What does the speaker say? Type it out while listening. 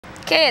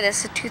Okay, this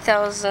is a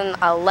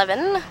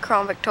 2011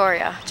 Crown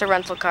Victoria. It's a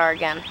rental car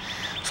again.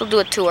 So we'll do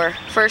a tour.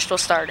 First we'll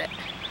start it.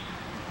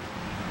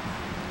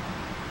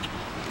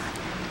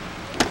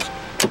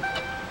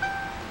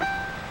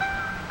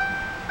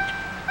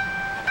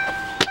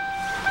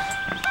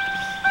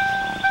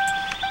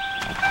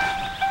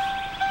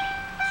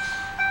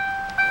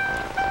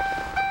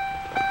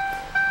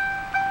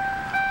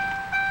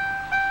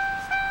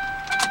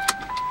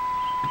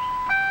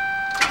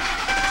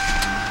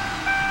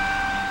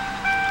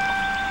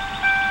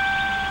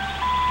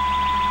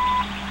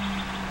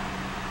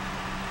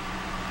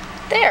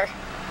 There.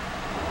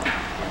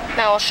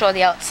 Now we'll show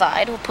the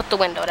outside. We'll put the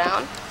window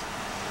down.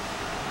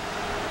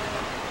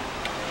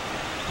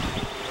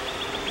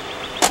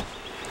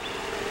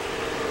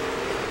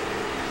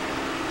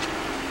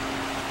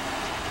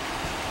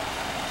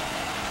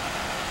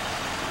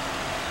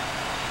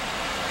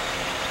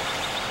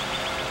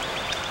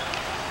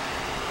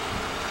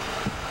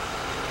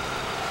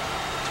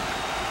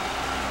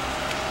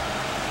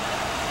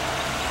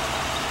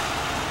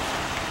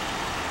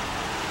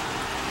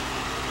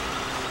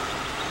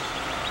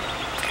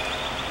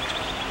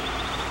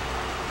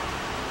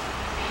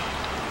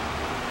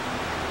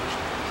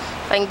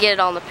 If I can get it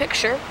on the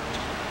picture.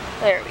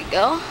 There we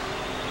go.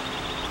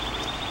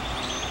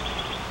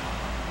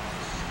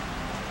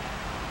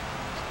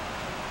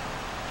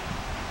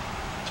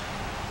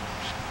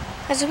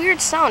 There's a weird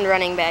sound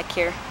running back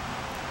here.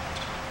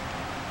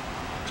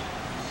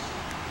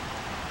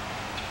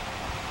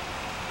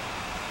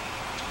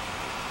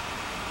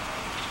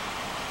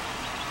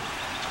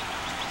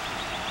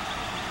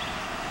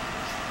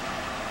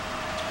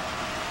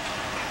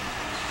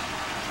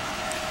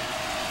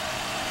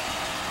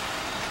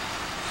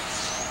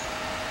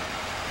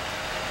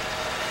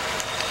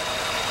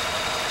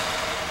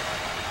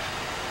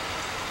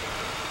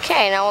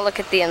 Okay, now we'll look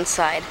at the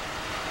inside.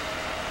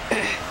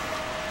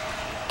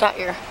 Got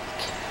your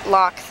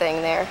lock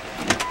thing there.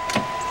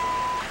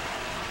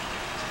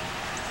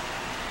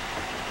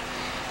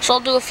 So I'll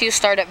do a few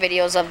startup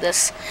videos of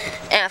this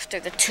after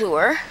the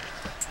tour.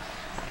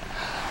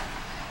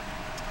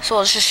 So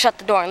let's just shut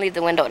the door and leave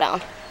the window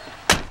down.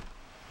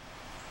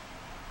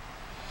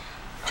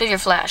 To your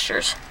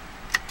flashers.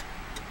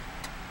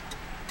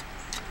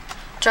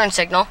 Turn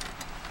signal.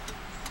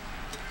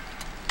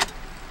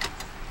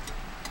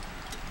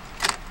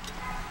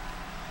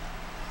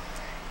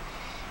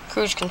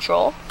 Cruise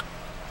control.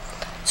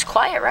 It's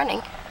quiet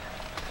running.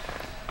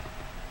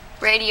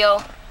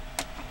 Radio.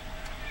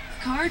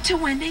 Car to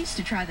Wendy's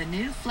to try the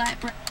new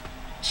flatbread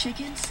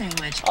chicken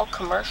sandwich. All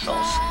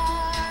commercials.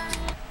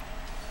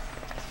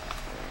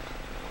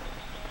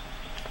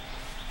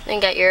 Then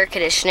got your air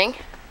conditioning.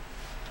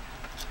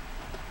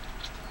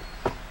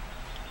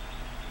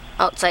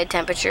 Outside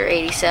temperature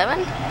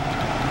 87.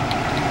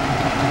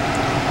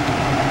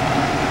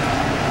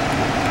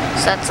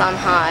 Sets on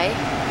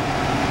high.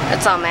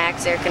 That's on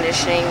max air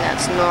conditioning,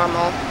 that's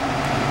normal.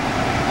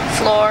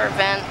 Floor,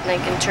 vent, they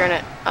can turn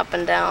it up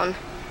and down.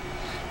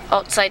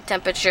 Outside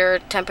temperature,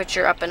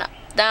 temperature up and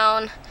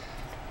down.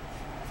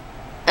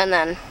 And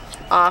then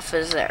off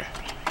is there.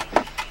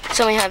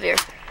 So we have your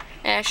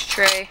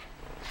ashtray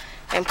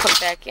and put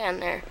back in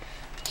there.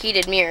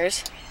 Heated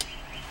mirrors.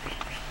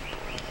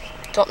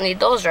 Don't need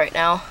those right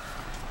now.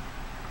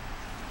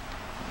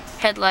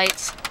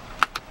 Headlights.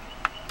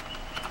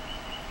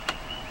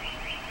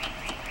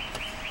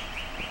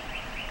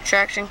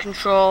 Traction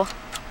control,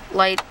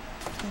 light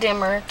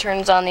dimmer,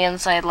 turns on the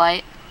inside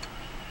light.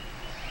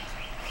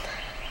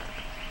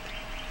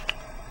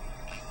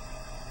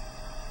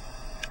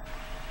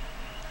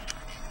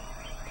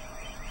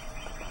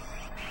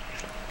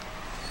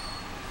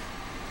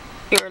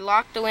 You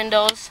lock the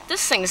windows.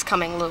 This thing's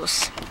coming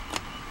loose.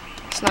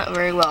 It's not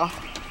very well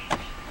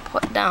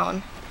put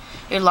down.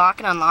 You lock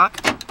and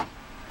unlock.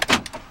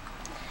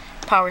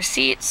 Power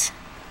seats,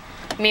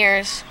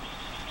 mirrors,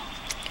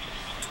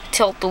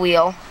 tilt the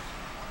wheel.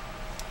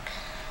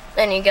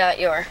 Then you got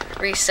your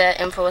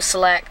reset, info,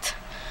 select.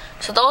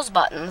 So those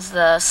buttons,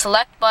 the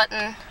select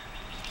button,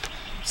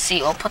 see,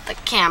 we'll put the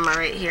camera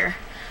right here.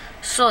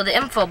 So the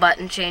info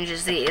button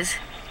changes these.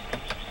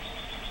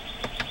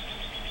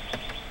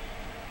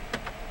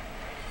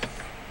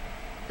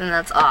 Then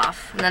that's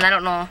off. And then I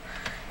don't know,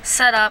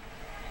 setup,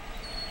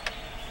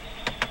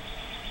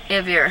 you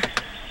have your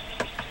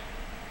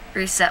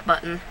reset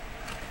button.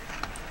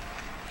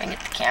 If I can get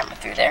the camera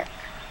through there.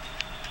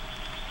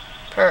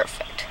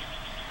 Perfect.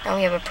 Now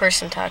we have a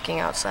person talking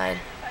outside.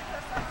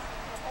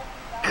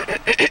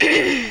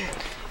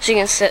 So you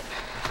can sit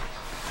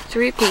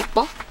 3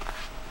 people.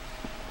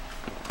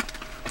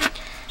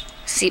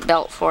 Seat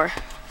belt for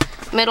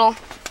middle.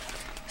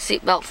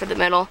 Seat belt for the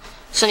middle.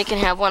 So you can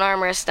have 1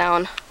 armrest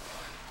down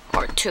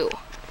or 2.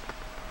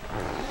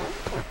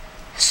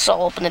 So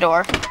open the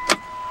door.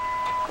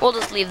 We'll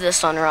just leave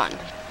this one run.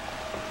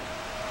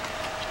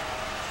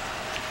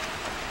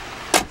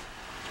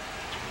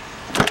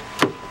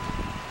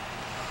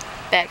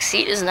 Back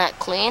seat isn't that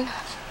clean.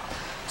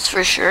 It's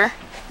for sure.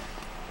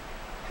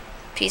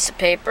 Piece of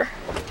paper.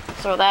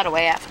 Throw that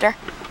away after.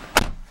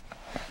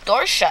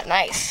 doors shut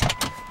nice.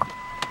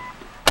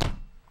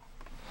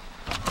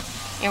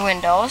 Your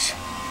windows.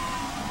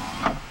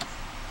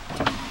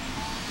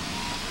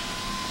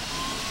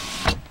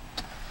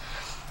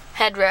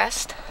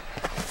 Headrest.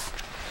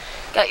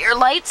 Got your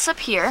lights up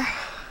here.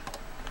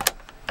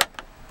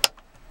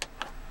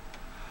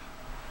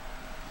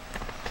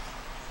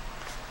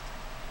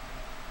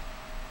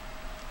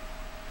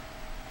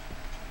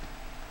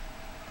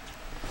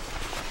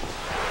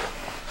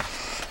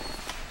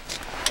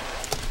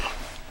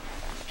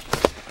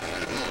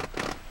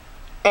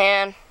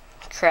 And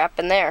crap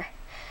in there.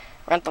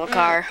 Rental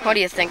car. What do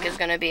you think is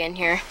going to be in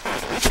here?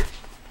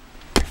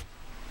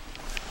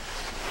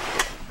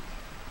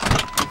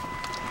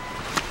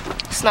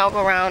 So now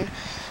we'll go around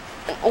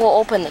and we'll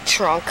open the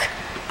trunk.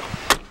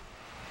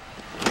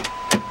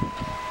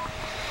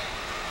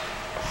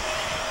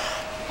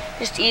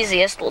 Just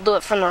easiest, we'll do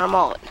it from the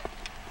remote.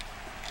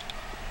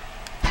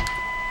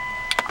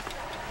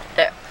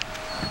 There.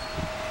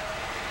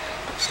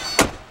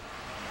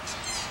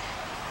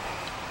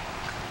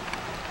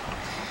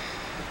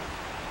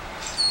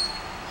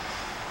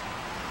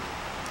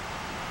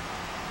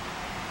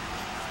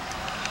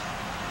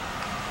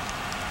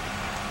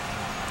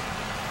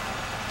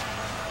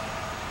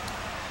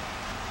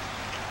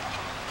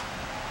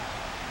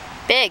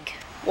 Big.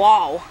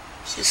 Wow.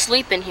 Just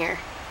sleep in here.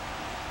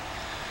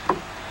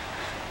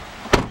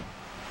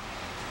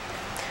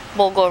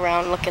 We'll go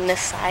around and look in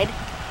this side.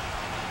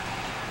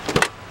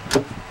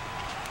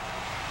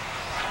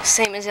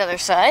 Same as the other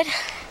side.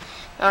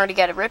 I already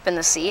got a rip in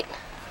the seat.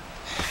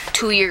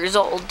 2 years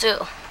old too.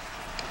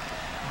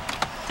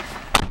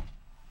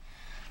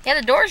 Yeah,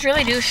 the doors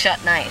really do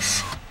shut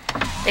nice.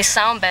 They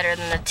sound better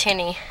than the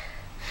tinny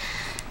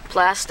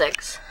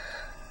plastics.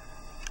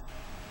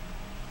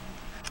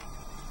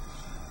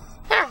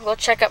 Yeah, we'll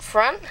check up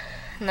front,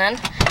 and then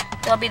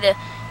that'll be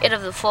it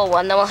of the full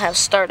one. Then we'll have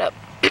startup,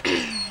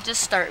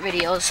 just start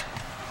videos,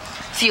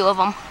 a few of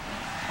them,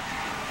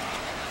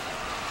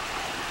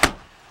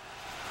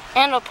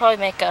 and we'll probably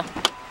make a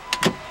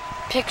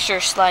picture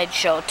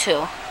slideshow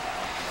too,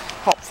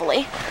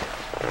 hopefully.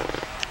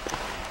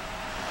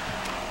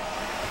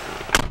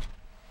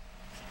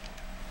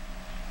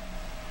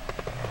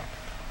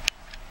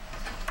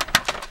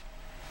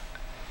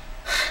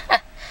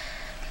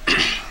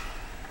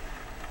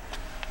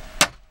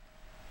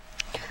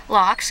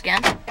 Locks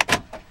again.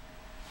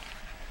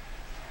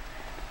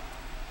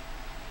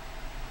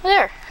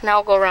 There. Now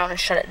we'll go around and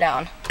shut it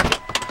down.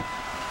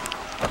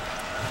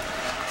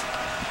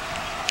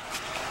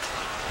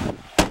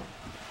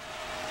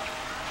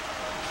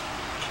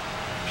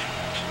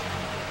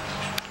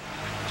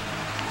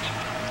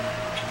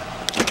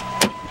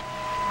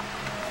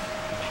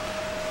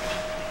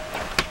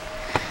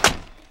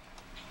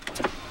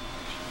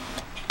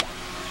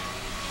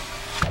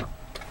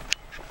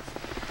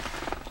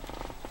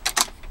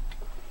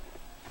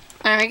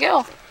 There we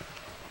go.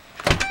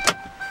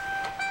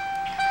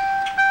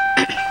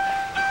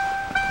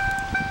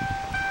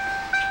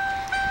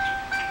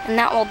 And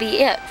that will be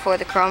it for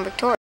the Crown Victoria.